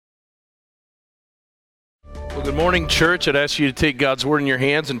Well, good morning, church. I'd ask you to take God's Word in your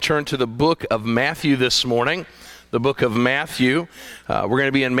hands and turn to the book of Matthew this morning. The book of Matthew. We're going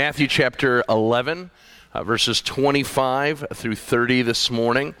to be in Matthew chapter 11. Verses 25 through 30 this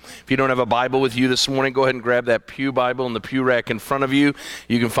morning. If you don't have a Bible with you this morning, go ahead and grab that pew Bible in the pew rack in front of you.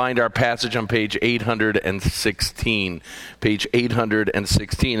 You can find our passage on page 816. Page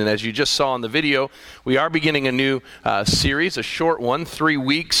 816. And as you just saw in the video, we are beginning a new series, a short one, 3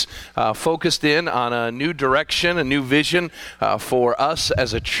 weeks, focused in on a new direction, a new vision for us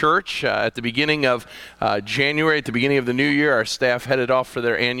as a church. At the beginning of January, at the beginning of the new year, our staff headed off for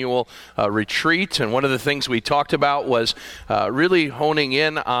their annual retreat. And one of the things we talked about was really honing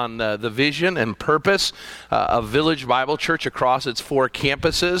in on the vision and purpose of Village Bible Church across its 4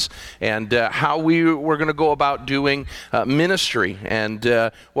 campuses, and how we were going to go about doing ministry. And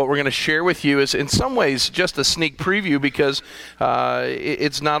what we're going to share with you is in some ways just a sneak preview, because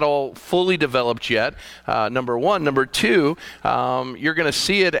it's not all fully developed yet, number one. Number two, you're going to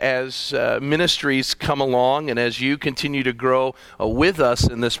see it as ministries come along and as you continue to grow with us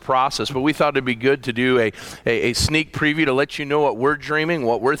in this process. But we thought it'd be good to do a sneak preview to let you know what we're dreaming,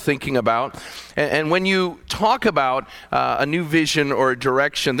 what we're thinking about. And when you talk about a new vision or a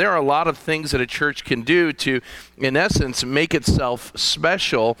direction, there are a lot of things that a church can do to, in essence, make itself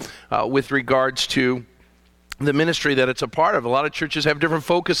special with regards to the ministry that it's a part of. A lot of churches have different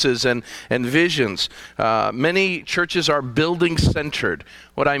focuses and visions. Many churches are building-centered.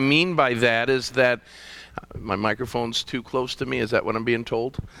 What I mean by that is that, my microphone's too close to me, is that what I'm being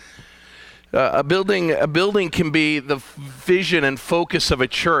told? A building can be the vision and focus of a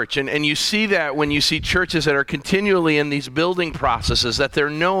church. And you see that when you see churches that are continually in these building processes, that they're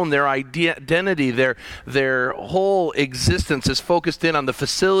known, their identity, their whole existence is focused in on the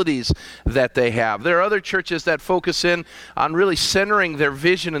facilities that they have. There are other churches that focus in on really centering their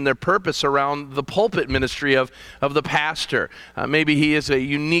vision and their purpose around the pulpit ministry of the pastor. Maybe he is a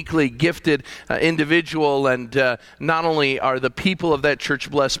uniquely gifted individual, and not only are the people of that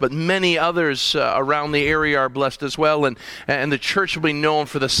church blessed, but many others around the area are blessed as well, and the church will be known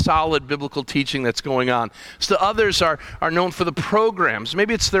for the solid biblical teaching that's going on. So others are known for the programs.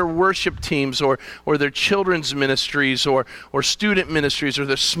 Maybe it's their worship teams or their children's ministries or student ministries or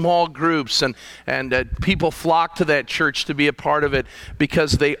their small groups, and people flock to that church to be a part of it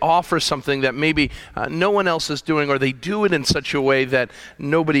because they offer something that maybe no one else is doing, or they do it in such a way that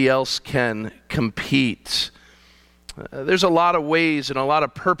nobody else can compete. There's a lot of ways and a lot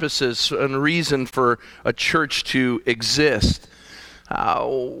of purposes and reason for a church to exist.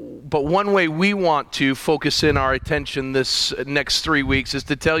 But one way we want to focus in our attention this next 3 weeks is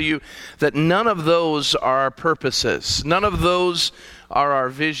to tell you that none of those are our purposes. None of those are our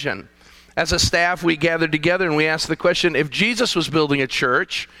vision. As a staff, we gathered together and we asked the question, if Jesus was building a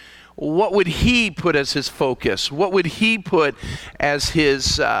church, what would he put as his focus? What would he put as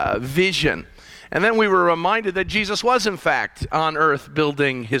his vision? And then we were reminded that Jesus was, in fact, on earth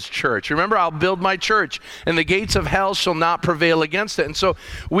building his church. Remember, I'll build my church, and the gates of hell shall not prevail against it. And so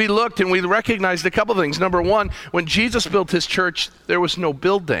we looked and we recognized a couple things. Number one, when Jesus built his church, there was no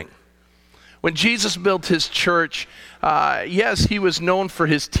building. When Jesus built his church, yes, he was known for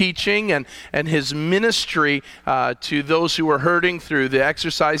his teaching and his ministry to those who were hurting through the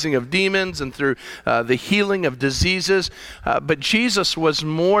exorcising of demons and through the healing of diseases. But Jesus was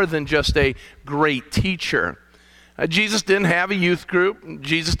more than just a great teacher. Jesus didn't have a youth group.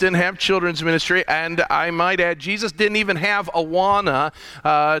 Jesus didn't have children's ministry. And I might add, Jesus didn't even have Awana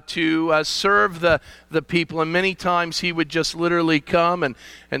to serve the people. And many times he would just literally come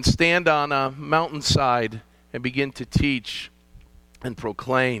and stand on a mountainside and begin to teach and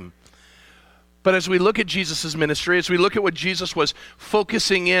proclaim. But as we look at Jesus' ministry, as we look at what Jesus was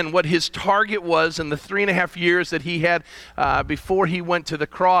focusing in, what his target was in the 3.5 years that he had before he went to the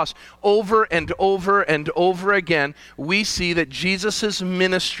cross, over and over and over again, we see that Jesus'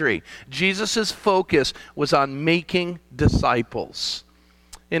 ministry, Jesus' focus was on making disciples.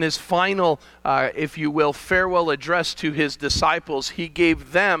 In his final, if you will, farewell address to his disciples, he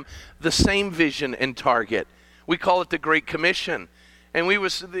gave them the same vision and target. We call it the Great Commission. And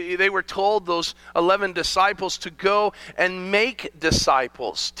they were told, those 11 disciples, to go and make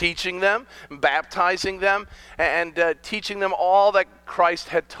disciples, teaching them, baptizing them, and teaching them all that Christ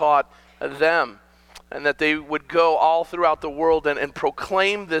had taught them. And that they would go all throughout the world and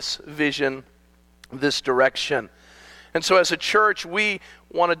proclaim this vision, this direction. And so as a church, we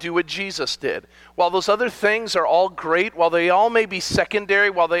want to do what Jesus did. While those other things are all great, while they all may be secondary,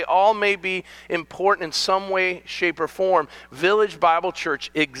 while they all may be important in some way, shape, or form, Village Bible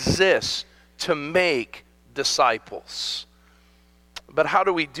Church exists to make disciples. But how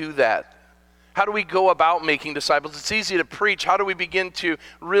do we do that? How do we go about making disciples? It's easy to preach. How do we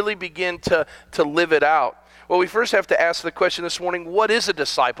really begin to live it out? Well, we first have to ask the question this morning, what is a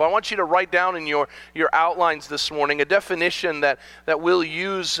disciple? I want you to write down in your outlines this morning a definition that we'll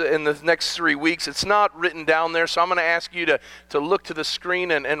use in the next 3 weeks. It's not written down there, so I'm going to ask you to look to the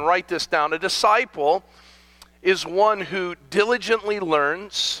screen and write this down. A disciple is one who diligently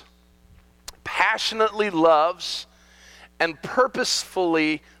learns, passionately loves, and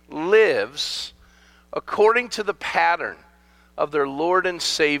purposefully lives according to the pattern of their Lord and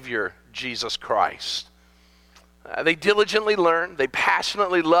Savior, Jesus Christ. They diligently learn, they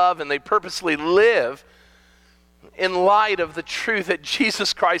passionately love, and they purposely live in light of the truth that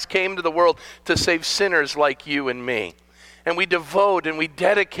Jesus Christ came to the world to save sinners like you and me. And we devote and we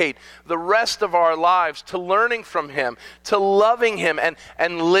dedicate the rest of our lives to learning from Him, to loving Him,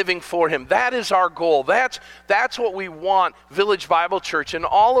 and living for Him. That is our goal. That's what we want Village Bible Church and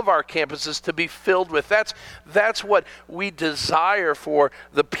all of our campuses to be filled with. That's what we desire for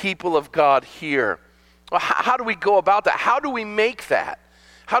the people of God here. Well, how do we go about that? How do we make that?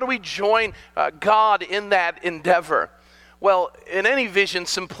 How do we join God in that endeavor? Well, in any vision,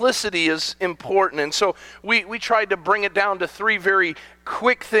 simplicity is important. And so we tried to bring it down to 3 very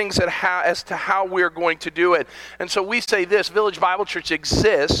quick things as to how we're going to do it. And so we say this: Village Bible Church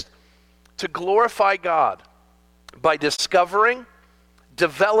exists to glorify God by discovering,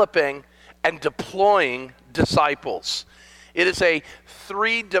 developing, and deploying disciples. It is a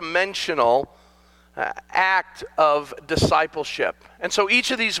 3-dimensional act of discipleship. And so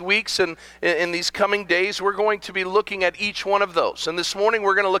each of these weeks and in these coming days, we're going to be looking at each one of those. And this morning,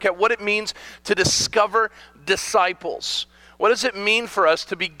 we're going to look at what it means to discover disciples. What does it mean for us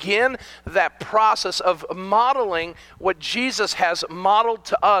to begin that process of modeling what Jesus has modeled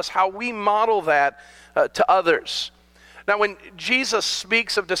to us, how we model that to others? Now, when Jesus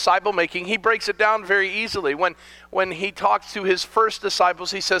speaks of disciple making, he breaks it down very easily. When he talks to his first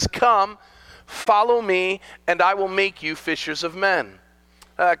disciples, he says, "Come, follow me, and I will make you fishers of men."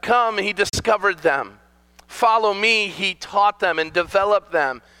 Come, he discovered them. Follow me, he taught them and developed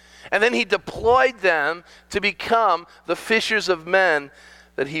them. And then he deployed them to become the fishers of men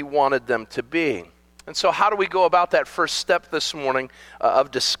that he wanted them to be. And so how do we go about that first step this morning of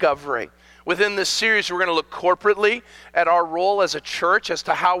discovery? Within this series, we're going to look corporately at our role as a church as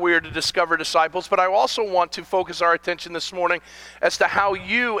to how we are to discover disciples, but I also want to focus our attention this morning as to how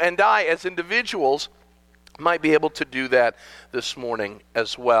you and I as individuals might be able to do that this morning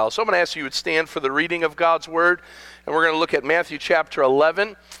as well. So I'm going to ask you to stand for the reading of God's Word, and we're going to look at Matthew chapter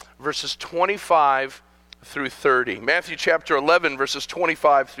 11, verses 25 through 30. Matthew chapter 11, verses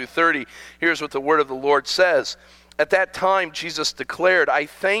 25 through 30. Here's what the Word of the Lord says. At that time, Jesus declared, "I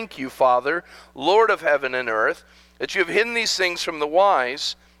thank you, Father, Lord of heaven and earth, that you have hidden these things from the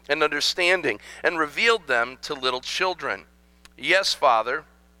wise and understanding and revealed them to little children. Yes, Father,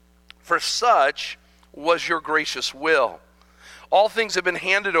 for such was your gracious will. All things have been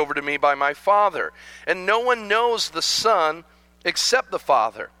handed over to me by my Father, and no one knows the Son except the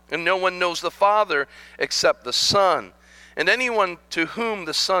Father, and no one knows the Father except the Son, and anyone to whom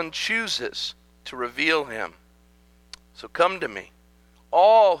the Son chooses to reveal him. So come to me,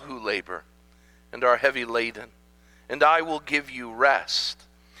 all who labor and are heavy laden, and I will give you rest.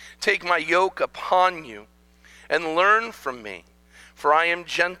 Take my yoke upon you and learn from me, for I am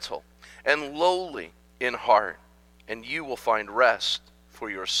gentle and lowly in heart, and you will find rest for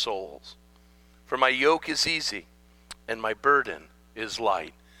your souls. For my yoke is easy and my burden is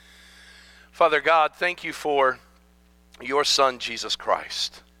light." Father God, thank you for your Son, Jesus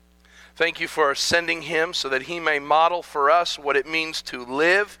Christ. Thank you for sending him so that he may model for us what it means to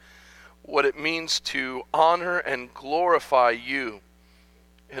live, what it means to honor and glorify you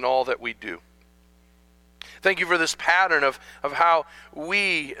in all that we do. Thank you for this pattern of how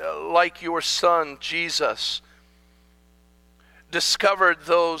we, like your Son, Jesus, discovered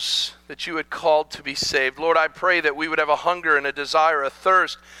those that you had called to be saved. Lord, I pray that we would have a hunger and a desire, a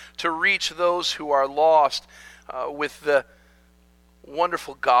thirst to reach those who are lost with the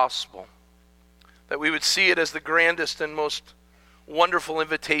wonderful gospel, that we would see it as the grandest and most wonderful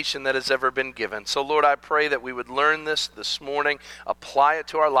invitation that has ever been given. So Lord, I pray that we would learn this morning, apply it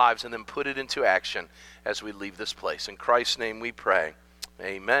to our lives, and then put it into action as we leave this place. In Christ's name we pray.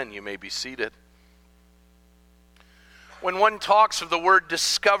 Amen. You may be seated. When one talks of the word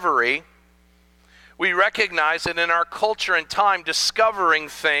discovery, we recognize that in our culture and time, discovering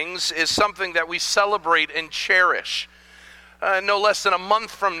things is something that we celebrate and cherish. No less than a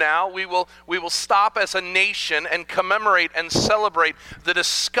month from now, we will stop as a nation and commemorate and celebrate the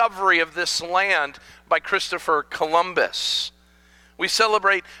discovery of this land by Christopher Columbus. We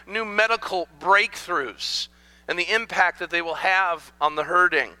celebrate new medical breakthroughs and the impact that they will have on the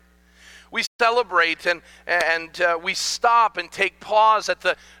hurting. We celebrate and we stop and take pause at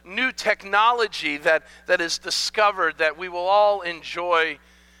the new technology that is discovered that we will all enjoy,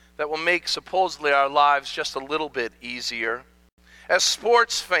 that will make supposedly our lives just a little bit easier. As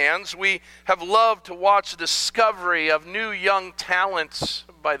sports fans, we have loved to watch the discovery of new young talents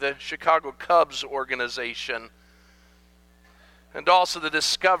by the Chicago Cubs organization, and also the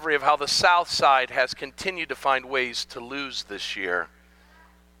discovery of how the South Side has continued to find ways to lose this year.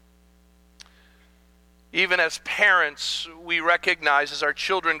 Even as parents, we recognize as our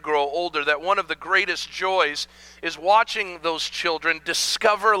children grow older that one of the greatest joys is watching those children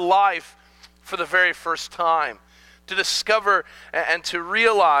discover life for the very first time, to discover and to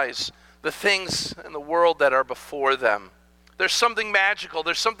realize the things in the world that are before them. There's something magical,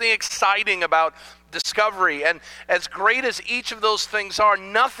 there's something exciting about discovery, and as great as each of those things are,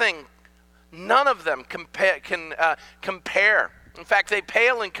 none of them can compare. In fact, they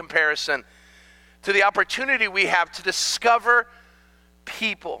pale in comparison to the opportunity we have to discover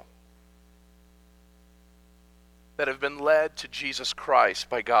people that have been led to Jesus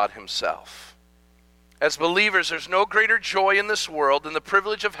Christ by God Himself. As believers, there's no greater joy in this world than the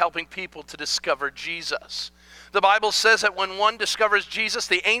privilege of helping people to discover Jesus. The Bible says that when one discovers Jesus,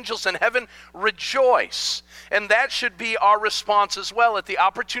 the angels in heaven rejoice. And that should be our response as well at the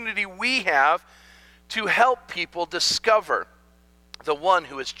opportunity we have to help people discover the one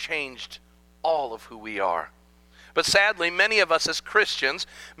who has changed all of who we are. But sadly, many of us as Christians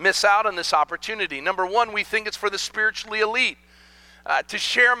miss out on this opportunity. Number one, we think it's for the spiritually elite. To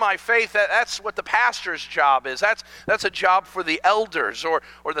share my faith, that's what the pastor's job is. That's a job for the elders or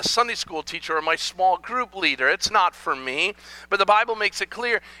the Sunday school teacher or my small group leader. It's not for me. But the Bible makes it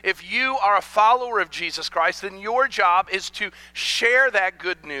clear, if you are a follower of Jesus Christ, then your job is to share that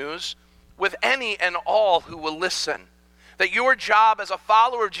good news with any and all who will listen. That your job as a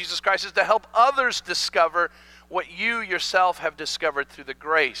follower of Jesus Christ is to help others discover what you yourself have discovered through the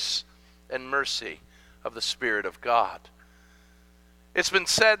grace and mercy of the Spirit of God. It's been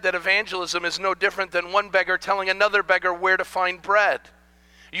said that evangelism is no different than one beggar telling another beggar where to find bread.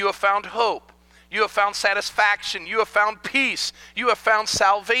 You have found hope. You have found satisfaction. You have found peace. You have found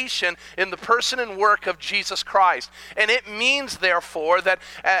salvation in the person and work of Jesus Christ. And it means, therefore, that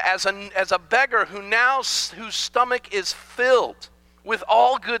as a beggar whose stomach is filled with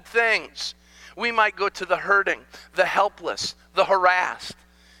all good things, we might go to the hurting, the helpless, the harassed,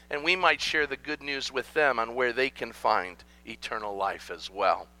 and we might share the good news with them on where they can find eternal life as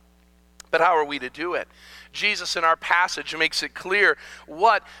well. But how are we to do it? Jesus in our passage makes it clear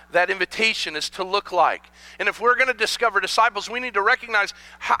what that invitation is to look like. And if we're going to discover disciples, we need to recognize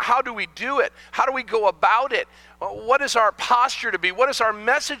how do we do it? How do we go about it? What is our posture to be? What is our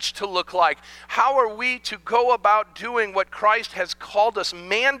message to look like? How are we to go about doing what Christ has called us,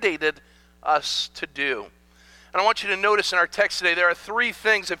 mandated us to do? And I want you to notice in our text today, there are three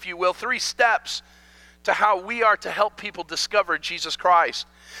things, if you will, three steps to how we are to help people discover Jesus Christ.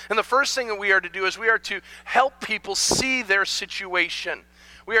 And the first thing that we are to do is we are to help people see their situation.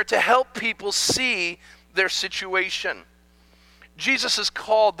 We are to help people see their situation. Jesus is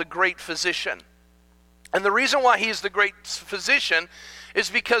called the great physician. And the reason why he is the great physician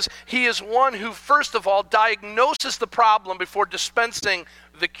is because he is one who, first of all, diagnoses the problem before dispensing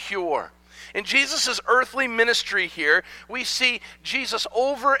the cure. In Jesus' earthly ministry here, we see Jesus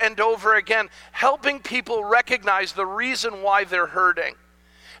over and over again helping people recognize the reason why they're hurting,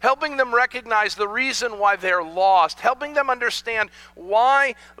 helping them recognize the reason why they're lost, helping them understand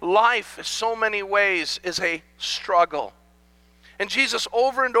why life in so many ways is a struggle. And Jesus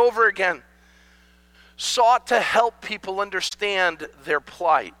over and over again sought to help people understand their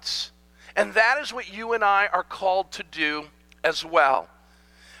plights. And that is what you and I are called to do as well.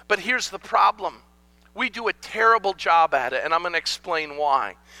 But here's the problem. We do a terrible job at it, and I'm going to explain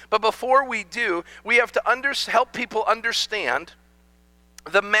why. But before we do, we have to help people understand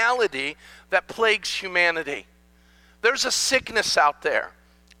the malady that plagues humanity. There's a sickness out there,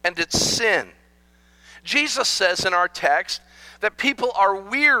 and it's sin. Jesus says in our text that people are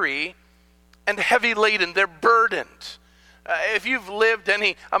weary and heavy laden. They're burdened. If you've lived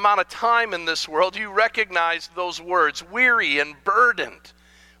any amount of time in this world, you recognize those words, weary and burdened.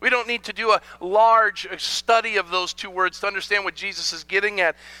 We don't need to do a large study of those two words to understand what Jesus is getting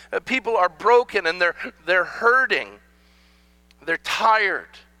at. People are broken and they're hurting. They're tired.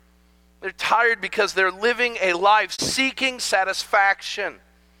 They're tired because they're living a life seeking satisfaction,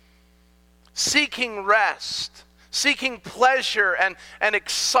 seeking rest, seeking pleasure and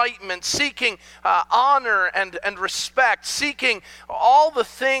excitement, seeking honor and respect, seeking all the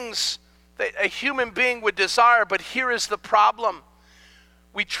things that a human being would desire. But here is the problem.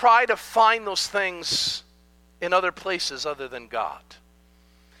 We try to find those things in other places other than God.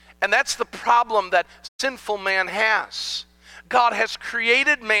 And that's the problem that sinful man has. God has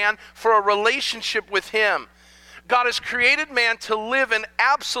created man for a relationship with him. God has created man to live an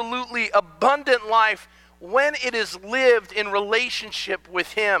absolutely abundant life when it is lived in relationship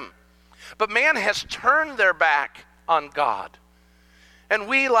with him. But man has turned their back on God. And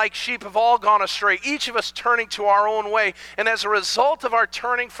we, like sheep, have all gone astray, each of us turning to our own way. And as a result of our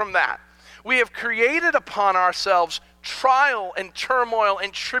turning from that, we have created upon ourselves trial and turmoil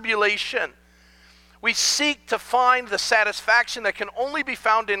and tribulation. We seek to find the satisfaction that can only be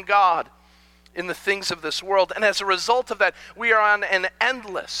found in God in the things of this world. And as a result of that, we are on an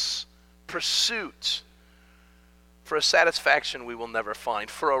endless pursuit for a satisfaction we will never find,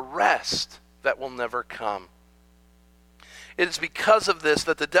 for a rest that will never come. It is because of this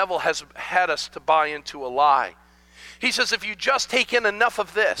that the devil has had us to buy into a lie. He says, if you just take in enough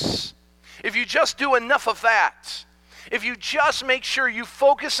of this, if you just do enough of that, if you just make sure you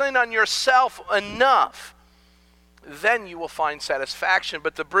focus in on yourself enough, then you will find satisfaction.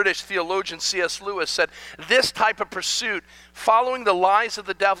 But the British theologian C.S. Lewis said, this type of pursuit, following the lies of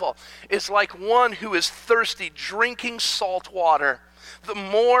the devil, is like one who is thirsty drinking salt water. The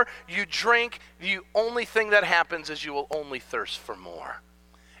more you drink, the only thing that happens is you will only thirst for more.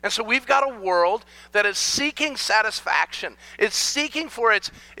 And so we've got a world that is seeking satisfaction. It's seeking for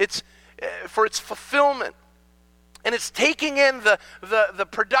its fulfillment. And it's taking in the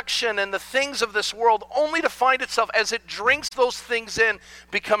production and the things of this world only to find itself, as it drinks those things in,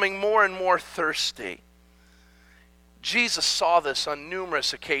 becoming more and more thirsty. Jesus saw this on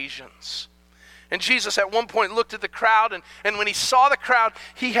numerous occasions. And Jesus at one point looked at the crowd, and when he saw the crowd,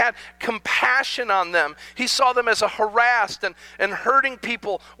 he had compassion on them. He saw them as a harassed and hurting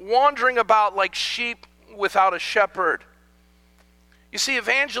people, wandering about like sheep without a shepherd. You see,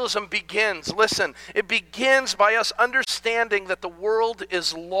 evangelism begins, listen, it begins by us understanding that the world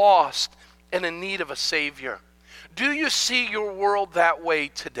is lost and in need of a Savior. Do you see your world that way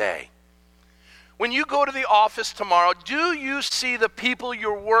today? When you go to the office tomorrow, do you see the people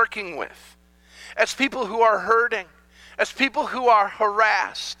you're working with as people who are hurting, as people who are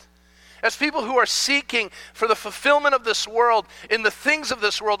harassed, as people who are seeking for the fulfillment of this world in the things of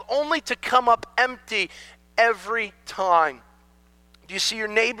this world, only to come up empty every time? Do you see your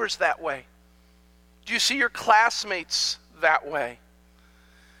neighbors that way? Do you see your classmates that way?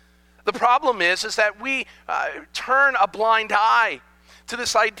 The problem is that we turn a blind eye to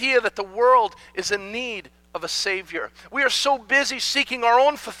this idea that the world is in need of a Savior. We are so busy seeking our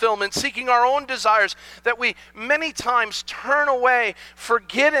own fulfillment, seeking our own desires, that we many times turn away,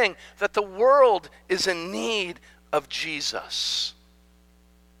 forgetting that the world is in need of Jesus.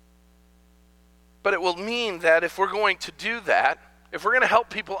 But it will mean that if we're going to do that, if we're going to help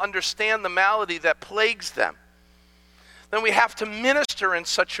people understand the malady that plagues them, then we have to minister in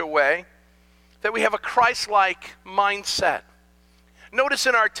such a way that we have a Christ-like mindset. Notice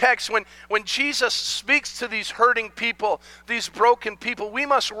in our text, when Jesus speaks to these hurting people, these broken people, we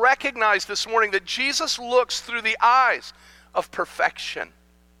must recognize this morning that Jesus looks through the eyes of perfection.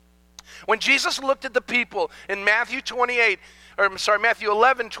 When Jesus looked at the people in Matthew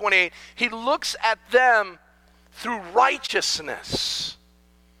 11:28, he looks at them through righteousness.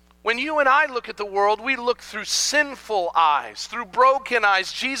 When you and I look at the world, we look through sinful eyes, through broken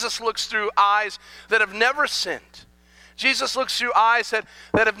eyes. Jesus looks through eyes that have never sinned. Jesus looks through eyes that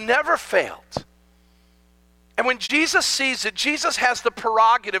have never failed. And when Jesus sees it, Jesus has the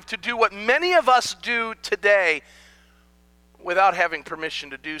prerogative to do what many of us do today without having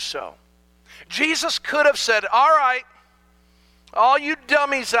permission to do so. Jesus could have said, all right, all you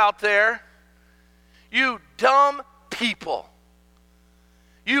dummies out there, you dumb people,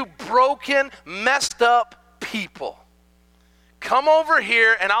 you broken, messed up people, come over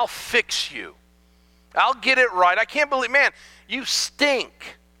here and I'll fix you. I'll get it right. I can't believe, man, you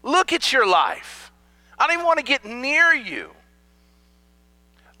stink. Look at your life. I don't even want to get near you.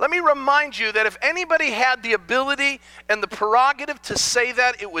 Let me remind you that if anybody had the ability and the prerogative to say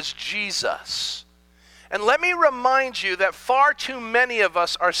that, it was Jesus. And let me remind you that far too many of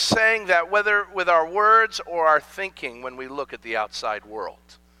us are saying that, whether with our words or our thinking, when we look at the outside world.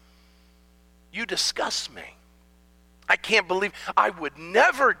 You disgust me. I can't believe, I would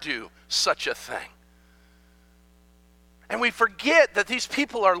never do such a thing. And we forget that these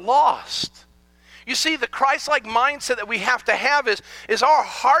people are lost. You see, the Christ-like mindset that we have to have is our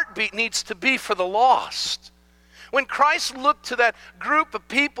heartbeat needs to be for the lost. When Christ looked to that group of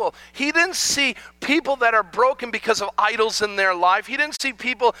people, he didn't see people that are broken because of idols in their life. He didn't see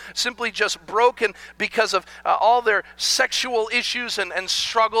people simply just broken because of all their sexual issues and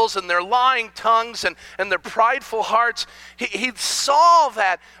struggles and their lying tongues and their prideful hearts. He saw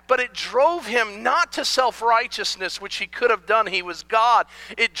that, but it drove him not to self-righteousness, which he could have done. He was God.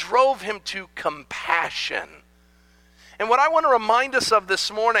 It drove him to compassion. And what I want to remind us of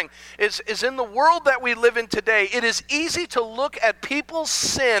this morning is in the world that we live in today, it is easy to look at people's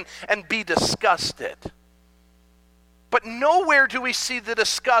sin and be disgusted. But nowhere do we see the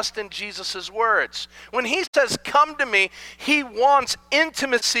disgust in Jesus' words. When he says, "Come to me," he wants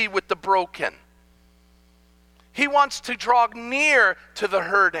intimacy with the broken. He wants to draw near to the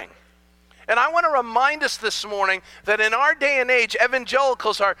hurting. And I want to remind us this morning that in our day and age,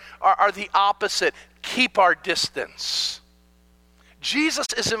 evangelicals are the opposite. Keep our distance. Jesus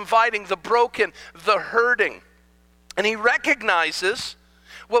is inviting the broken, the hurting. And he recognizes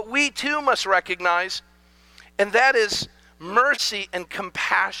what we too must recognize, and that is mercy and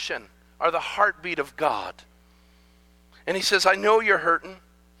compassion are the heartbeat of God. And he says, I know you're hurting.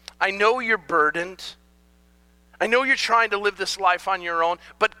 I know you're burdened. I know you're trying to live this life on your own,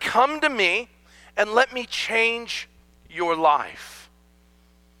 but come to me and let me change your life.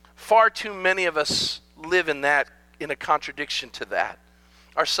 Far too many of us live in a contradiction to that.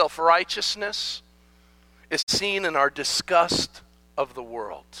 Our self-righteousness is seen in our disgust of the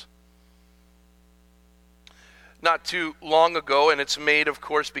world. Not too long ago, and it's made, of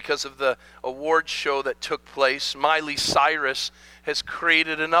course, because of the award show that took place, Miley Cyrus has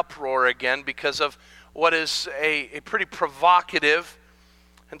created an uproar again because of what is a pretty provocative,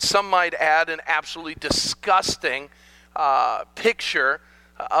 and some might add an absolutely disgusting picture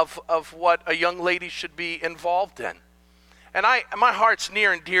of what a young lady should be involved in. And my heart's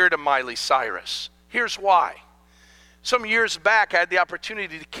near and dear to Miley Cyrus. Here's why. Some years back, I had the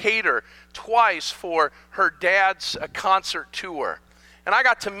opportunity to cater twice for her dad's concert tour. And I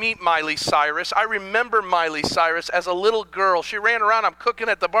got to meet Miley Cyrus. I remember Miley Cyrus as a little girl. She ran around. I'm cooking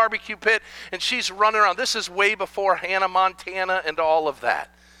at the barbecue pit, and she's running around. This is way before Hannah Montana and all of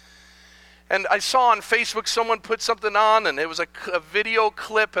that. And I saw on Facebook someone put something on, and it was a video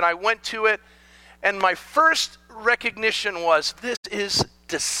clip, and I went to it, and my first recognition was, this is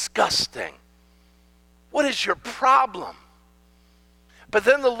disgusting. What is your problem? But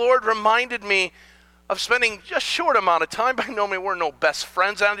then the Lord reminded me of spending just a short amount of time. By no means, we're no best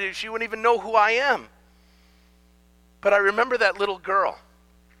friends. She wouldn't even know who I am. But I remember that little girl.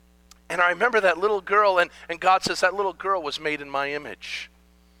 And I remember that little girl, and God says that little girl was made in my image.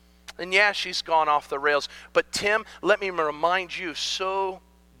 And yeah, she's gone off the rails. But Tim, let me remind you, so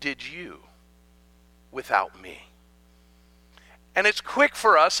did you without me. And it's quick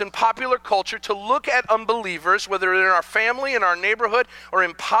for us in popular culture to look at unbelievers, whether in our family, in our neighborhood, or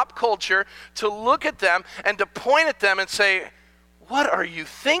in pop culture, to look at them and to point at them and say, what are you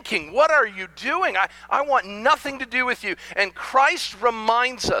thinking? What are you doing? I want nothing to do with you. And Christ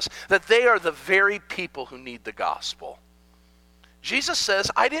reminds us that they are the very people who need the gospel. Jesus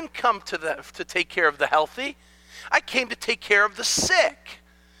says, I didn't come to take care of the healthy. I came to take care of the sick.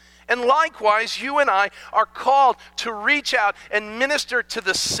 And likewise, you and I are called to reach out and minister to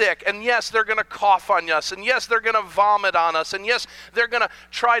the sick. And yes, they're going to cough on us. And yes, they're going to vomit on us. And yes, they're going to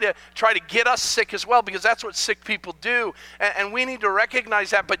try to get us sick as well, because that's what sick people do. And we need to recognize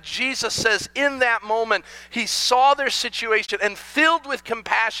that. But Jesus says in that moment, he saw their situation, and filled with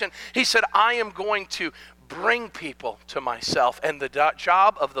compassion, he said, I am going to bring people to myself. And the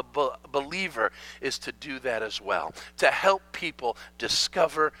job of the believer is to do that as well, to help people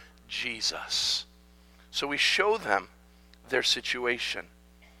discover Jesus. So we show them their situation.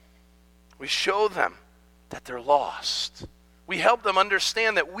 We show them that they're lost. We help them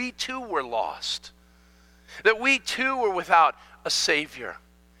understand that we too were lost, that we too were without a Savior.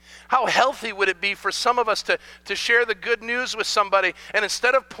 How healthy would it be for some of us to share the good news with somebody, and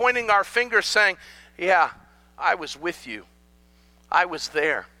instead of pointing our finger saying, yeah, I was with you. I was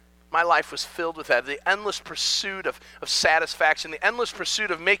there. My life was filled with that. The endless pursuit of satisfaction, the endless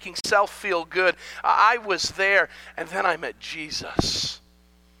pursuit of making self feel good. I was there, and then I met Jesus.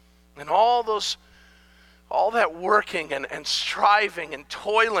 And all that working and striving and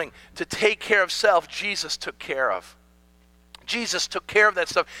toiling to take care of self, Jesus took care of. Jesus took care of that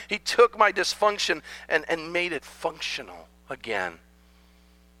stuff. He took my dysfunction and made it functional again.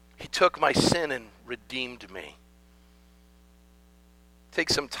 He took my sin and redeemed me. Take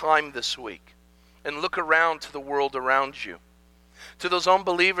some time this week and look around to the world around you, to those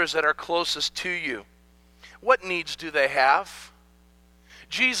unbelievers that are closest to you. What needs do they have?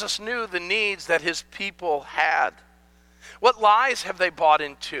 Jesus knew the needs that his people had. What lies have they bought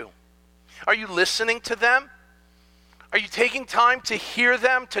into? Are you listening to them? Are you taking time to hear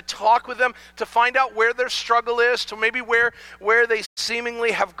them, to talk with them, to find out where their struggle is, to maybe where they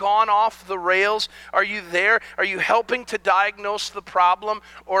seemingly have gone off the rails? Are you there? Are you helping to diagnose the problem?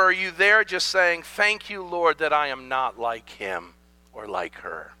 Or are you there just saying, thank you, Lord, that I am not like him or like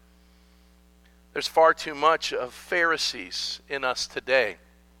her? There's far too much of Pharisees in us today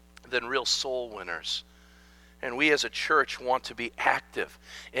than real soul winners. And we as a church want to be active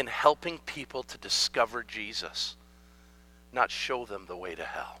in helping people to discover Jesus, not show them the way to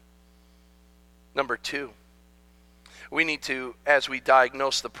hell. Number two, we need to, as we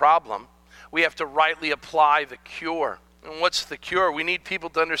diagnose the problem, we have to rightly apply the cure. And what's the cure? We need people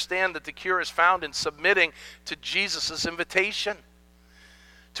to understand that the cure is found in submitting to Jesus' invitation.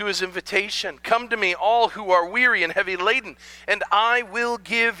 To his invitation. Come to me, all who are weary and heavy laden, and I will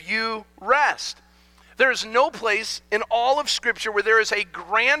give you rest. There is no place in all of Scripture where there is a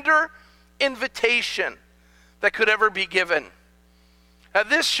grander invitation that could ever be given. Now,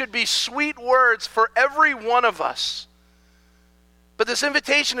 this should be sweet words for every one of us. But this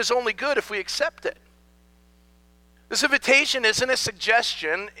invitation is only good if we accept it. This invitation isn't a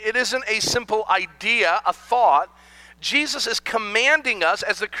suggestion. It isn't a simple idea, a thought. Jesus is commanding us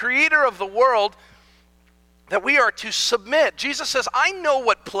as the creator of the world that we are to submit. Jesus says, I know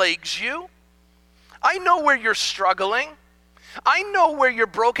what plagues you. I know where you're struggling. I know where you're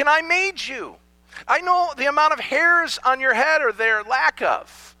broken. I made you. I know the amount of hairs on your head or their lack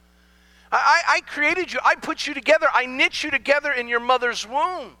of. I created you. I put you together. I knit you together in your mother's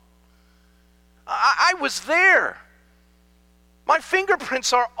womb. I was there. My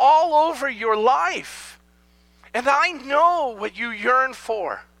fingerprints are all over your life. And I know what you yearn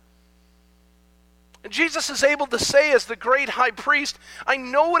for. And Jesus is able to say as the great high priest, I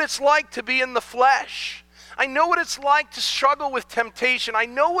know what it's like to be in the flesh. I know what it's like to struggle with temptation. I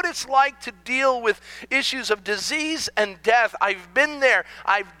know what it's like to deal with issues of disease and death. I've been there.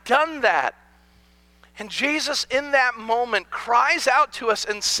 I've done that. And Jesus in that moment cries out to us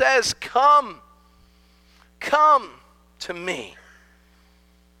and says, come to me.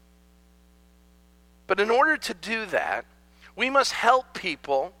 But in order to do that, we must help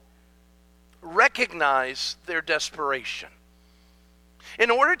people recognize their desperation.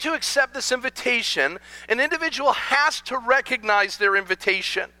 In order to accept this invitation, an individual has to recognize their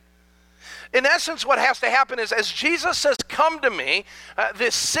invitation. In essence, what has to happen is, as Jesus says, come to me,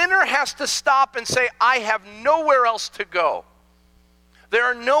 this sinner has to stop and say, I have nowhere else to go. There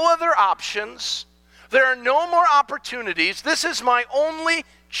are no other options. There are no more opportunities. This is my only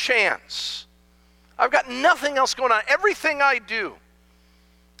chance. I've got nothing else going on. Everything I do,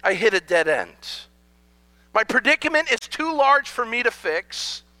 I hit a dead end. My predicament is too large for me to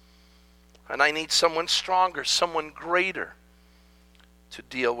fix, and I need someone stronger, someone greater to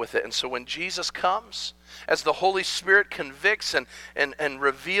deal with it. And so when Jesus comes, as the Holy Spirit convicts and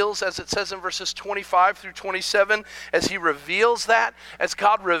reveals, as it says in verses 25 through 27, as he reveals that, as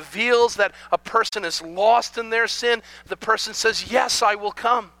God reveals that a person is lost in their sin, the person says, yes, I will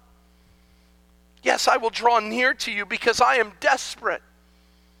come. Yes, I will draw near to you because I am desperate.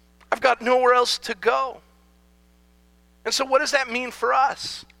 I've got nowhere else to go. And so what does that mean for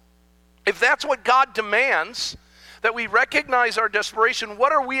us? If that's what God demands, that we recognize our desperation,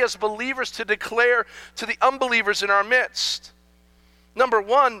 what are we as believers to declare to the unbelievers in our midst? Number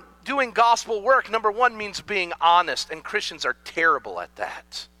one, doing gospel work, number one, means being honest, and Christians are terrible at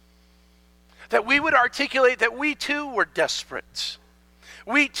that. That we would articulate that we too were desperate.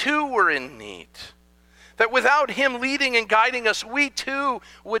 We too were in need. That without him leading and guiding us, we too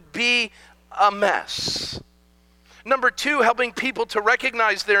would be a mess. Number two, helping people to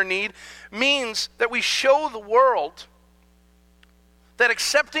recognize their need means that we show the world that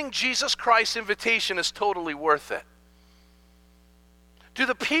accepting Jesus Christ's invitation is totally worth it. Do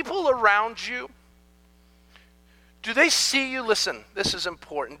the people around you, do they see you, listen, this is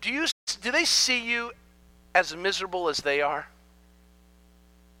important, do they see you as miserable as they are?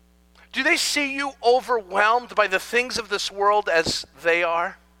 Do they see you overwhelmed by the things of this world as they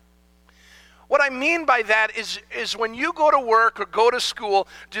are? What I mean by that is when you go to work or go to school,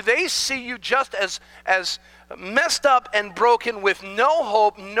 do they see you just as messed up and broken with no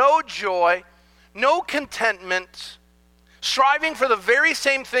hope, no joy, no contentment, striving for the very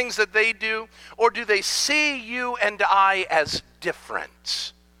same things that they do? Or do they see you and I as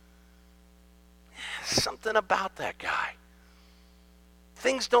different? Something about that guy.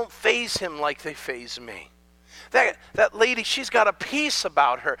 Things don't faze him like they faze me. That lady, she's got a peace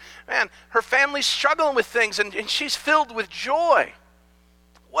about her. Man, her family's struggling with things, and she's filled with joy.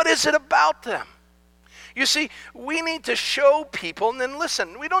 What is it about them? You see, we need to show people, and then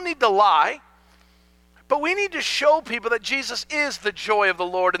listen, we don't need to lie, but we need to show people that Jesus is the joy of the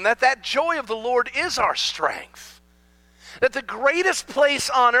Lord, and that joy of the Lord is our strength. That the greatest place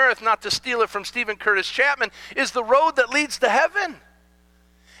on earth, not to steal it from Stephen Curtis Chapman, is the road that leads to heaven.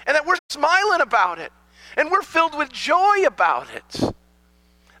 And that we're smiling about it, and we're filled with joy about it.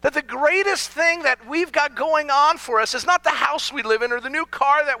 That the greatest thing that we've got going on for us is not the house we live in or the new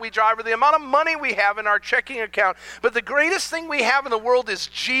car that we drive or the amount of money we have in our checking account, but the greatest thing we have in the world is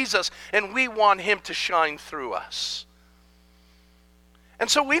Jesus, and we want him to shine through us. And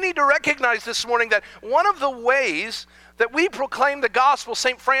so we need to recognize this morning that one of the ways that we proclaim the gospel,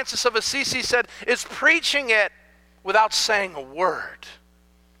 St. Francis of Assisi said, is preaching it without saying a word.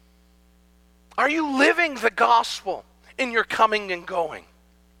 Are you living the gospel in your coming and going?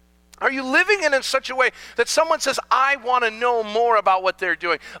 Are you living it in such a way that someone says, I want to know more about what they're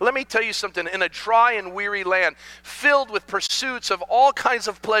doing? Let me tell you something. In a dry and weary land filled with pursuits of all kinds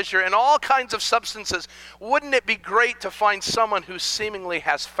of pleasure and all kinds of substances, wouldn't it be great to find someone who seemingly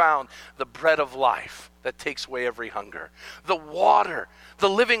has found the bread of life that takes away every hunger, the water, the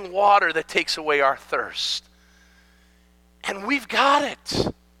living water that takes away our thirst? And we've got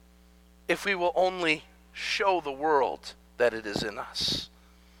it if we will only show the world that it is in us.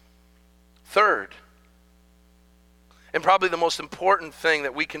 Third, and probably the most important thing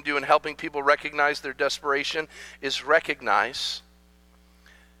that we can do in helping people recognize their desperation is recognize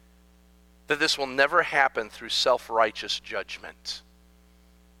that this will never happen through self-righteous judgment.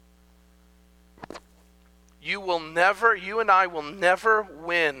 You and I will never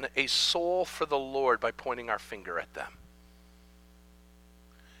win a soul for the Lord by pointing our finger at them.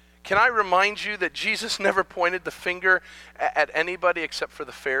 Can I remind you that Jesus never pointed the finger at anybody except for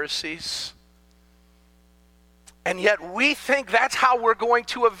the Pharisees? And yet we think that's how we're going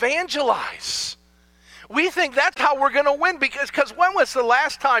to evangelize. We think that's how we're going to win, because when was the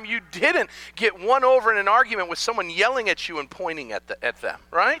last time you didn't get won over in an argument with someone yelling at you and pointing at them,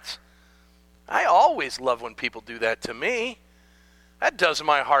 right? I always love when people do that to me. That does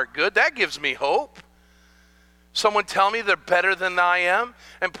my heart good. That gives me hope. Someone tell me they're better than I am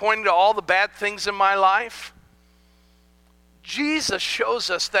and pointing to all the bad things in my life. Jesus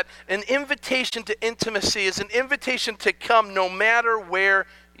shows us that an invitation to intimacy is an invitation to come no matter where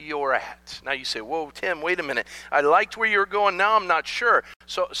you're at. Now you say, whoa, Tim, wait a minute. I liked where you were going. Now I'm not sure.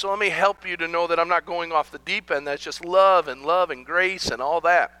 So let me help you to know that I'm not going off the deep end. That's just love and grace and all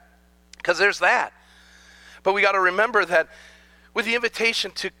that. Because there's that. But we got to remember that with the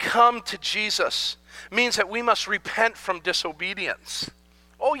invitation to come to Jesus means that we must repent from disobedience.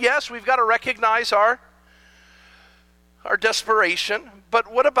 Oh yes, we've got to recognize our desperation,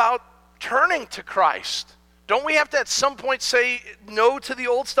 but what about turning to Christ? Don't we have to at some point say no to the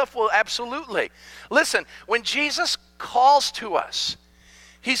old stuff? Well, absolutely. Listen, when Jesus calls to us,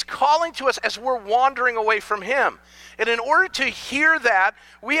 he's calling to us as we're wandering away from him. And in order to hear that,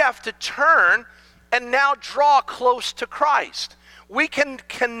 we have to turn and now draw close to Christ. We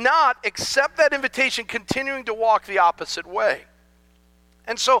cannot accept that invitation continuing to walk the opposite way.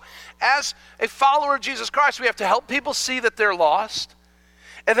 And so, as a follower of Jesus Christ, we have to help people see that they're lost.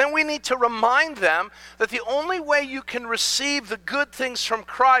 And then we need to remind them that the only way you can receive the good things from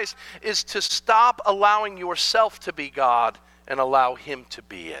Christ is to stop allowing yourself to be God and allow him to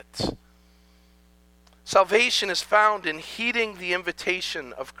be it. Salvation is found in heeding the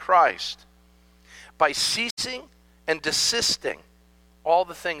invitation of Christ by ceasing and desisting all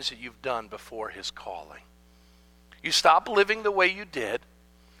the things that you've done before his calling. You stop living the way you did,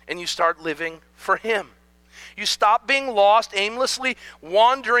 and you start living for him. You stop being lost, aimlessly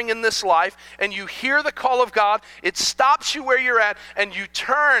wandering in this life, and you hear the call of God. It stops you where you're at, and you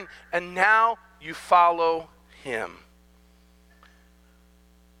turn, and now you follow him.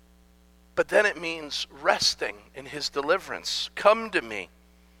 But then it means resting in his deliverance. Come to me,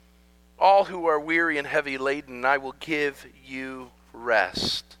 all who are weary and heavy laden, and I will give you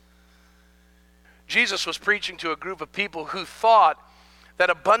rest. Jesus was preaching to a group of people who thought that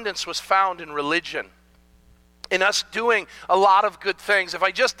abundance was found in religion, in us doing a lot of good things. If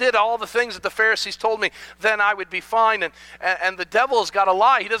I just did all the things that the Pharisees told me, then I would be fine. And the devil's got a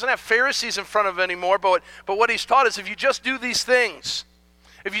lie. He doesn't have Pharisees in front of him anymore, but what he's taught is if you just do these things,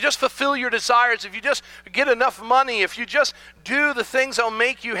 if you just fulfill your desires, if you just get enough money, if you just do the things that will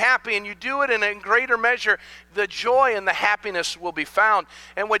make you happy, and you do it in a greater measure, the joy and the happiness will be found.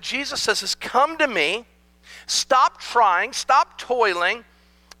 And what Jesus says is, come to me, stop trying, stop toiling,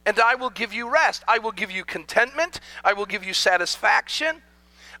 and I will give you rest. I will give you contentment. I will give you satisfaction.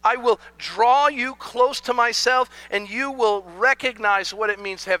 I will draw you close to myself, and you will recognize what it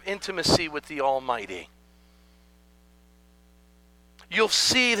means to have intimacy with the Almighty. You'll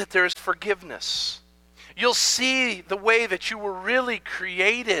see that there is forgiveness. You'll see the way that you were really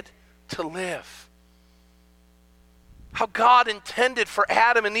created to live. How God intended for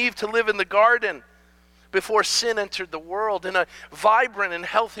Adam and Eve to live in the garden before sin entered the world in a vibrant and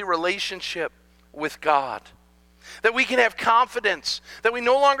healthy relationship with God. That we can have confidence, that we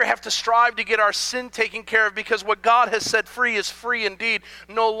no longer have to strive to get our sin taken care of, because what God has set free is free indeed.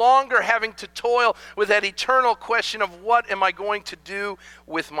 No longer having to toil with that eternal question of what am I going to do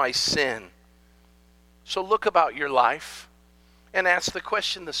with my sin. So look about your life and ask the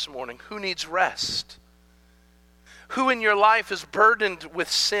question this morning, who needs rest? Who in your life is burdened with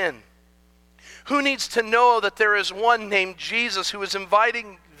sin? Who needs to know that there is one named Jesus who is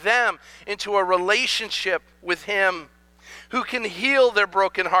inviting them into a relationship with him, who can heal their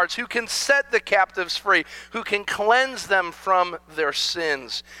broken hearts, who can set the captives free, who can cleanse them from their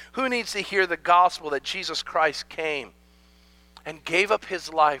sins? Who needs to hear the gospel that Jesus Christ came and gave up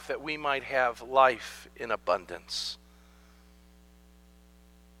his life that we might have life in abundance?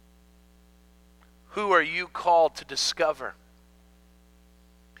 Who are you called to discover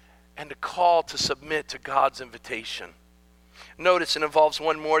and to call to submit to God's invitation? Notice it involves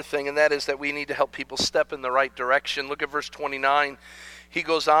one more thing, and that is that we need to help people step in the right direction. Look at verse 29. He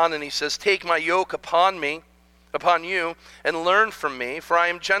goes on and he says, "Take my yoke upon you, and learn from me, for I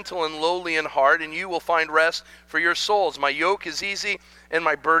am gentle and lowly in heart, and you will find rest for your souls. My yoke is easy, and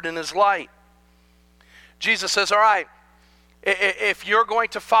my burden is light." Jesus says, all right, if you're going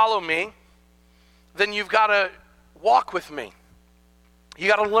to follow me, then you've got to walk with me. You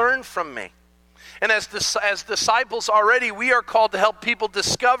got to learn from me. And as disciples already, we are called to help people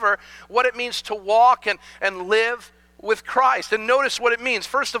discover what it means to walk and live with Christ. And notice what it means.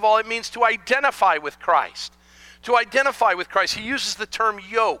 First of all, it means to identify with Christ. To identify with Christ. He uses the term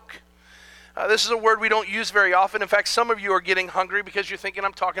yoke. This is a word we don't use very often. In fact, some of you are getting hungry because you're thinking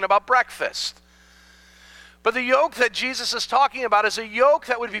I'm talking about breakfast. But the yoke that Jesus is talking about is a yoke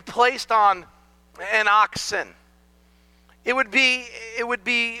that would be placed on an oxen. It would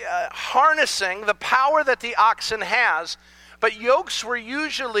be harnessing the power that the oxen has, but yokes were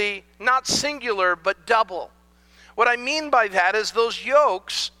usually not singular but double. What I mean by that is those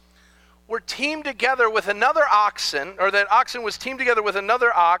yokes were teamed together with another oxen, or that oxen was teamed together with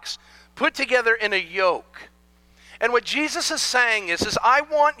another ox, put together in a yoke. And what Jesus is saying is I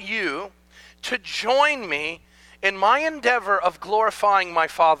want you to join me in my endeavor of glorifying my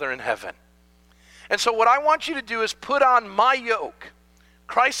Father in heaven. And so what I want you to do is put on my yoke.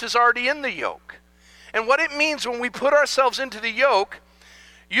 Christ is already in the yoke. And what it means when we put ourselves into the yoke,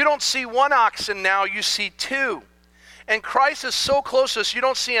 you don't see one oxen now, you see two. And Christ is so close to us, you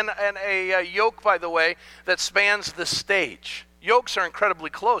don't see a yoke, by the way, that spans the stage. Yokes are incredibly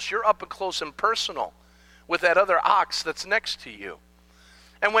close. You're up and close and personal with that other ox that's next to you.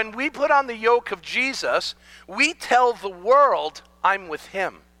 And when we put on the yoke of Jesus, we tell the world, I'm with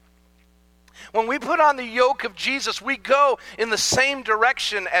him. When we put on the yoke of Jesus, we go in the same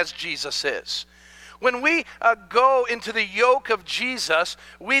direction as Jesus is. When we go into the yoke of Jesus,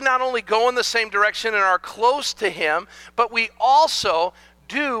 we not only go in the same direction and are close to him, but we also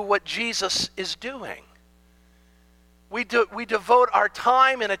do what Jesus is doing. We devote our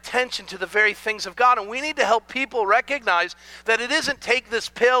time and attention to the very things of God, and we need to help people recognize that it isn't take this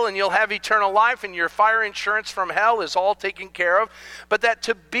pill and you'll have eternal life and your fire insurance from hell is all taken care of, but that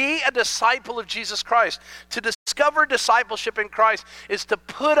to be a disciple of Jesus Christ, to discover discipleship in Christ, is to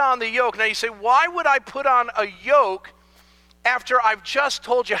put on the yoke. Now you say, why would I put on a yoke after I've just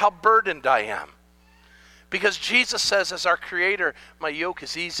told you how burdened I am? Because Jesus says, as our Creator, my yoke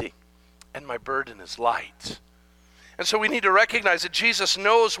is easy and my burden is light. And so we need to recognize that Jesus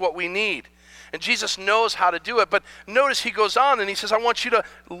knows what we need. And Jesus knows how to do it. But notice he goes on and he says, I want you to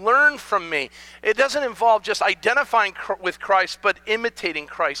learn from me. It doesn't involve just identifying with Christ, but imitating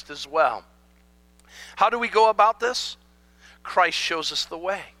Christ as well. How do we go about this? Christ shows us the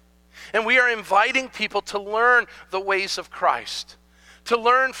way. And we are inviting people to learn the ways of Christ, to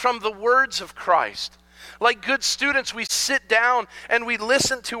learn from the words of Christ. Like good students, we sit down and we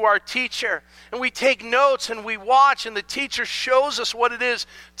listen to our teacher and we take notes and we watch, and the teacher shows us what it is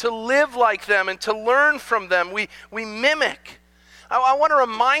to live like them and to learn from them. We mimic. I want to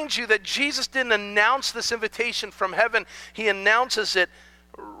remind you that Jesus didn't announce this invitation from heaven. He announces it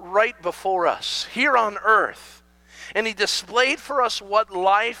right before us here on earth. And he displayed for us what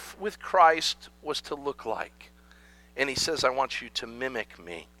life with Christ was to look like. And he says, I want you to mimic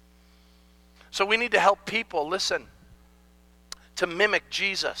me. So we need to help people, listen, to mimic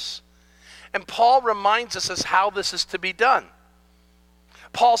Jesus. And Paul reminds us how this is to be done.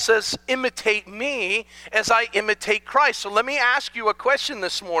 Paul says, imitate me as I imitate Christ. So let me ask you a question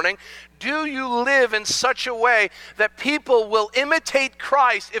this morning. Do you live in such a way that people will imitate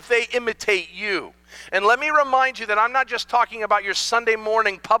Christ if they imitate you? And let me remind you that I'm not just talking about your Sunday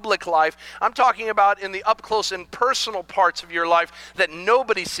morning public life. I'm talking about in the up close and personal parts of your life that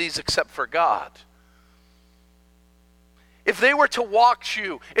nobody sees except for God. If they were to watch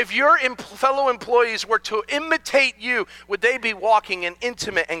you, if your fellow employees were to imitate you, would they be walking in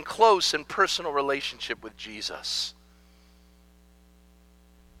intimate and close and personal relationship with Jesus?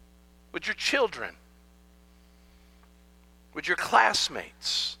 With your children? With your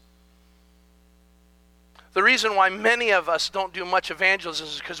classmates? The reason why many of us don't do much evangelism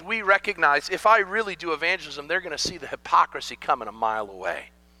is because we recognize if I really do evangelism, they're going to see the hypocrisy coming a mile away.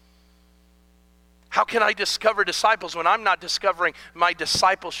 How can I discover disciples when I'm not discovering my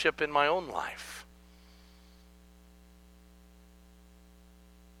discipleship in my own life?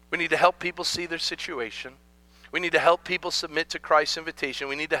 We need to help people see their situation. We need to help people submit to Christ's invitation.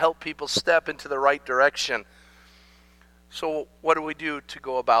 We need to help people step into the right direction. So what do we do to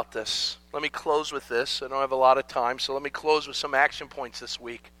go about this? Let me close with this. I don't have a lot of time, so let me close with some action points this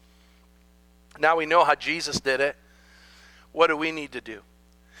week. Now we know how Jesus did it. What do we need to do?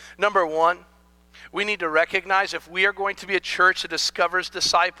 Number one, we need to recognize if we are going to be a church that discovers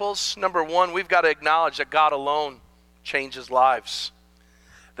disciples, number one, we've got to acknowledge that God alone changes lives.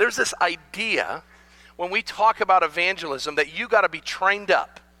 There's this idea when we talk about evangelism that you got to be trained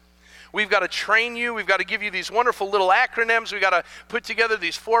up. We've got to train you. We've got to give you these wonderful little acronyms. We've got to put together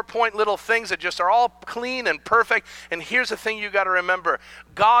these 4-point little things that just are all clean and perfect. And here's the thing you got to remember.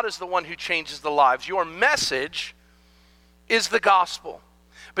 God is the one who changes the lives. Your message is the gospel.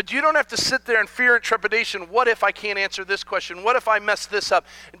 But you don't have to sit there in fear and trepidation. What if I can't answer this question? What if I mess this up?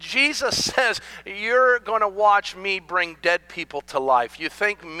 Jesus says, you're going to watch me bring dead people to life. You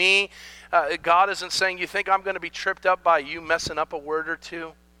think God isn't saying, you think I'm going to be tripped up by you messing up a word or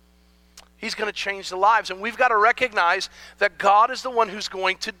two? He's going to change the lives. And we've got to recognize that God is the one who's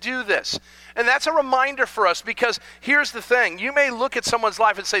going to do this. And that's a reminder for us because here's the thing. You may look at someone's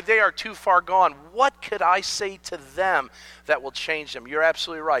life and say, they are too far gone. What could I say to them that will change them? You're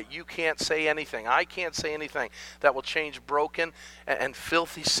absolutely right. You can't say anything. I can't say anything that will change broken and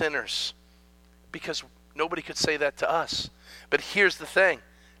filthy sinners because nobody could say that to us. But here's the thing.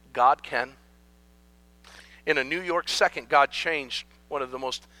 God can. In a New York second, God changed one of the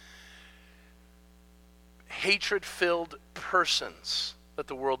most hatred-filled persons that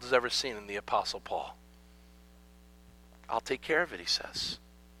the world has ever seen in the Apostle Paul. I'll take care of it, he says.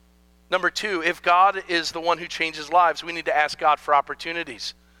 Number two, if God is the one who changes lives, we need to ask God for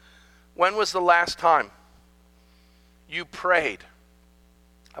opportunities. When was the last time you prayed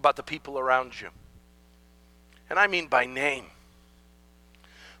about the people around you? And I mean by name.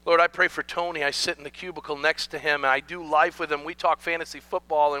 Lord, I pray for Tony. I sit in the cubicle next to him, and I do life with him. We talk fantasy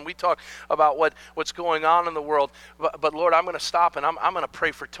football, and we talk about what's going on in the world. But Lord, I'm going to stop, and I'm going to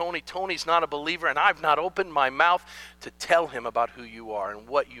pray for Tony. Tony's not a believer, and I've not opened my mouth to tell him about who you are and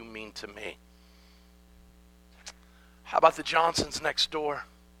what you mean to me. How about the Johnsons next door?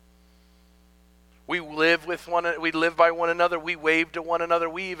 We live by one another. We wave to one another.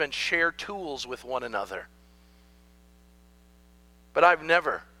 We even share tools with one another. But I've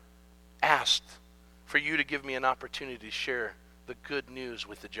never asked for you to give me an opportunity to share the good news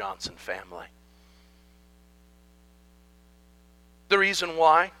with the Johnson family. The reason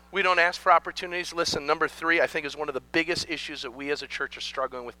why we don't ask for opportunities, listen, number three, I think is one of the biggest issues that we as a church are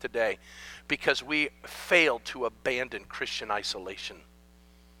struggling with today because we failed to abandon Christian isolation.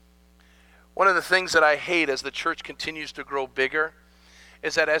 One of the things that I hate as the church continues to grow bigger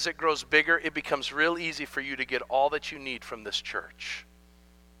is that as it grows bigger, it becomes real easy for you to get all that you need from this church.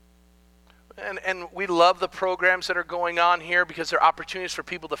 And we love the programs that are going on here because they're opportunities for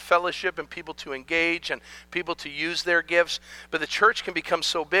people to fellowship and people to engage and people to use their gifts. But the church can become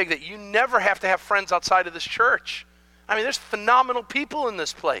so big that you never have to have friends outside of this church. I mean, there's phenomenal people in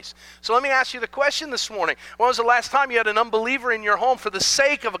this place. So let me ask you the question this morning. When was the last time you had an unbeliever in your home for the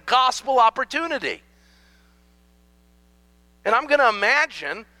sake of a gospel opportunity? And I'm going to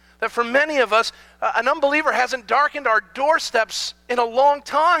imagine that for many of us, an unbeliever hasn't darkened our doorsteps in a long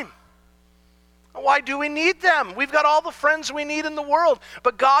time. Why do we need them? We've got all the friends we need in the world.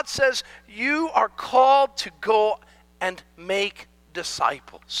 But God says, you are called to go and make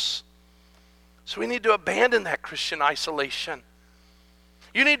disciples. So we need to abandon that Christian isolation.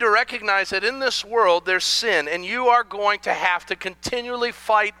 You need to recognize that in this world there's sin, and you are going to have to continually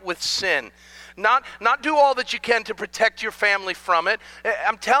fight with sin. not do all that you can to protect your family from it.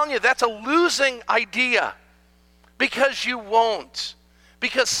 I'm telling you, that's a losing idea, because you won't.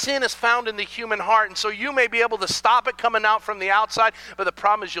 Because sin is found in the human heart, and so you may be able to stop it coming out from the outside, but the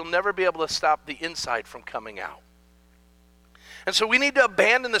problem is you'll never be able to stop the inside from coming out. And so we need to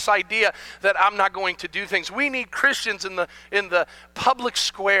abandon this idea that I'm not going to do things. We need Christians in the public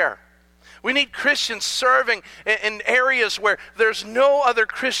square. We need Christians serving in areas where there's no other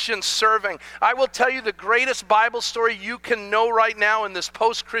Christians serving. I will tell you, the greatest Bible story you can know right now in this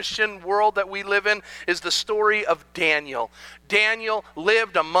post-Christian world that we live in is the story of Daniel. Daniel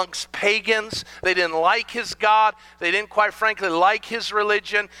lived amongst pagans. They didn't like his God. They didn't, quite frankly, like his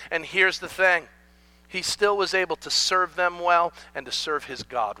religion. And here's the thing. He still was able to serve them well and to serve his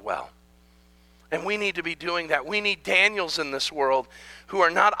God well. And we need to be doing that. We need Daniels in this world who are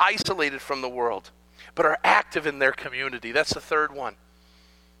not isolated from the world, but are active in their community. That's the third one.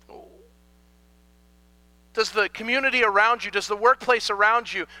 Does the community around you, does the workplace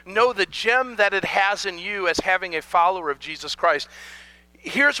around you know the gem that it has in you as having a follower of Jesus Christ?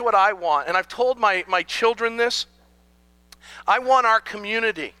 Here's what I want, and I've told my children this. I want our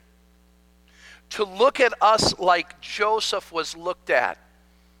community to look at us like Joseph was looked at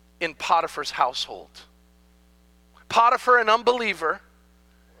in Potiphar's household. Potiphar, an unbeliever,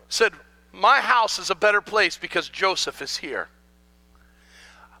 said, my house is a better place because Joseph is here.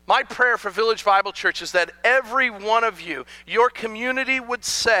 My prayer for Village Bible Church is that every one of you, your community would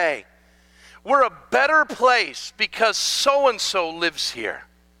say, we're a better place because so-and-so lives here.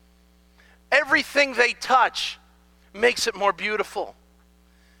 Everything they touch makes it more beautiful,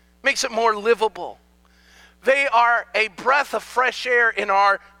 makes it more livable. They are a breath of fresh air in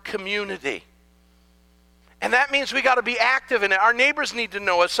our community. And that means we got to be active in it. Our neighbors need to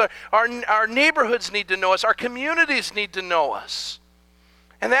know us. Our neighborhoods need to know us. Our communities need to know us.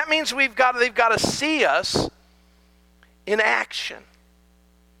 And that means they've got to see us in action.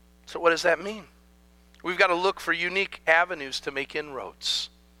 So what does that mean? We've got to look for unique avenues to make inroads.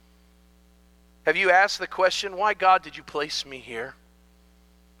 Have you asked the question, why, God, did you place me here?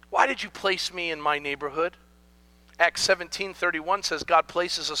 Why did you place me in my neighborhood? Acts 17:31 says God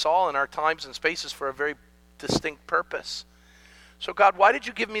places us all in our times and spaces for a very distinct purpose. So God, why did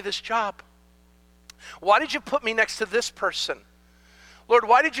you give me this job? Why did you put me next to this person? Lord,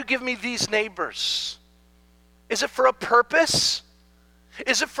 why did you give me these neighbors? Is it for a purpose?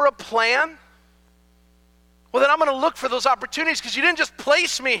 Is it for a plan? Well, then I'm going to look for those opportunities, because you didn't just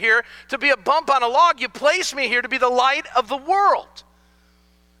place me here to be a bump on a log. You placed me here to be the light of the world,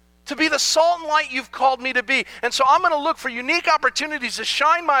 to be the salt and light you've called me to be. And so I'm going to look for unique opportunities to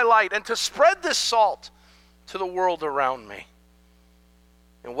shine my light and to spread this salt to the world around me.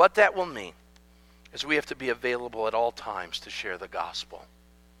 And what that will mean is we have to be available at all times to share the gospel.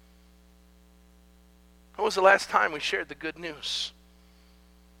 When was the last time we shared the good news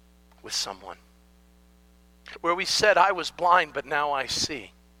with someone? Where we said, I was blind, but now I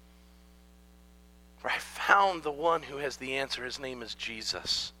see. Where I found the one who has the answer. His name is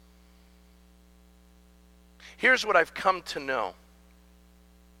Jesus. Here's what I've come to know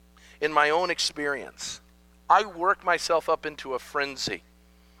in my own experience. I work myself up into a frenzy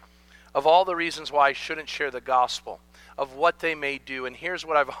of all the reasons why I shouldn't share the gospel, of what they may do. And here's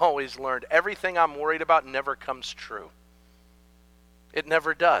what I've always learned. Everything I'm worried about never comes true. It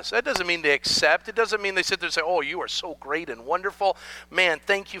never does. That doesn't mean they accept. It doesn't mean they sit there and say, oh, you are so great and wonderful. Man,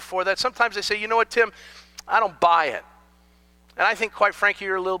 thank you for that. Sometimes they say, you know what, Tim, I don't buy it. And I think, quite frankly,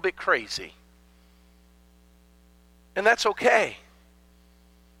 you're a little bit crazy. And that's okay.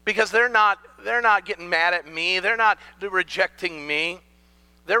 Because they're not getting mad at me. They're rejecting me.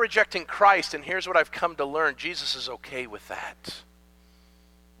 They're rejecting Christ. And here's what I've come to learn. Jesus is okay with that.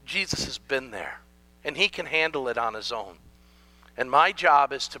 Jesus has been there. And he can handle it on his own. And my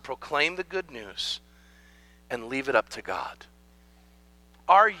job is to proclaim the good news and leave it up to God.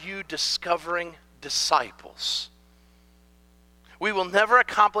 Are you discovering disciples? We will never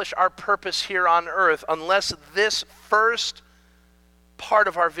accomplish our purpose here on earth unless this first part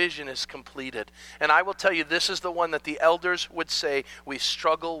of our vision is completed. And I will tell you, this is the one that the elders would say we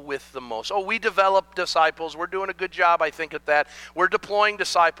struggle with the most. Oh, we develop disciples. We're doing a good job, I think, at that. We're deploying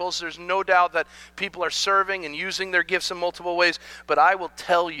disciples. There's no doubt that people are serving and using their gifts in multiple ways. But I will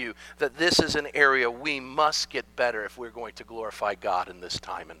tell you that this is an area we must get better if we're going to glorify God in this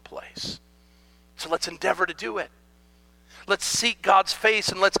time and place. So let's endeavor to do it. Let's seek God's face,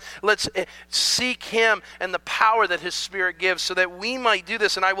 and let's seek him and the power that his Spirit gives so that we might do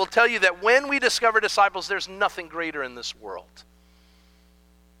this. And I will tell you that when we discover disciples, there's nothing greater in this world.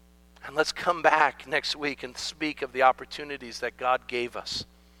 And let's come back next week and speak of the opportunities that God gave us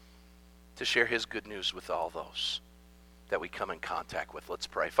to share his good news with all those that we come in contact with. Let's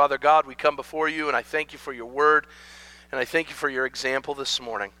pray. Father God, we come before you, and I thank you for your word, and I thank you for your example this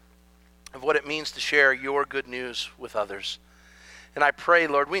morning of what it means to share your good news with others. And I pray,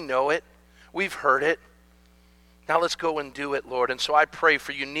 Lord, we know it. We've heard it. Now let's go and do it, Lord. And so I pray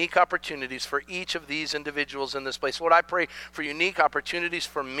for unique opportunities for each of these individuals in this place. Lord, I pray for unique opportunities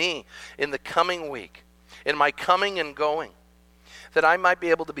for me in the coming week, in my coming and going, that I might be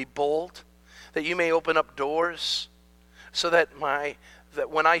able to be bold, that you may open up doors, so that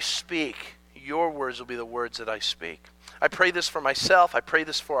when I speak, your words will be the words that I speak. I pray this for myself. I pray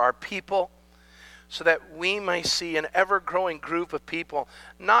this for our people, so that we may see an ever-growing group of people,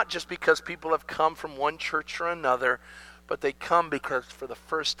 not just because people have come from one church or another, but they come because for the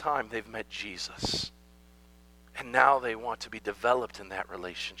first time they've met Jesus. And now they want to be developed in that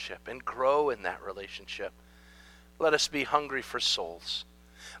relationship and grow in that relationship. Let us be hungry for souls.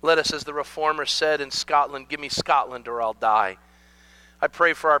 Let us, as the Reformer said in Scotland, give me Scotland or I'll die. I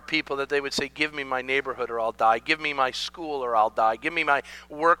pray for our people that they would say, give me my neighborhood or I'll die. Give me my school or I'll die. Give me my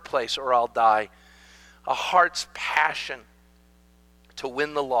workplace or I'll die. A heart's passion to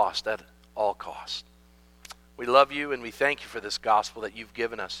win the lost at all cost. We love you and we thank you for this gospel that you've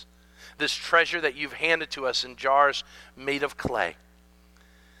given us. This treasure that you've handed to us in jars made of clay,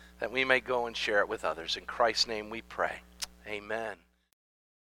 that we may go and share it with others. In Christ's name we pray. Amen.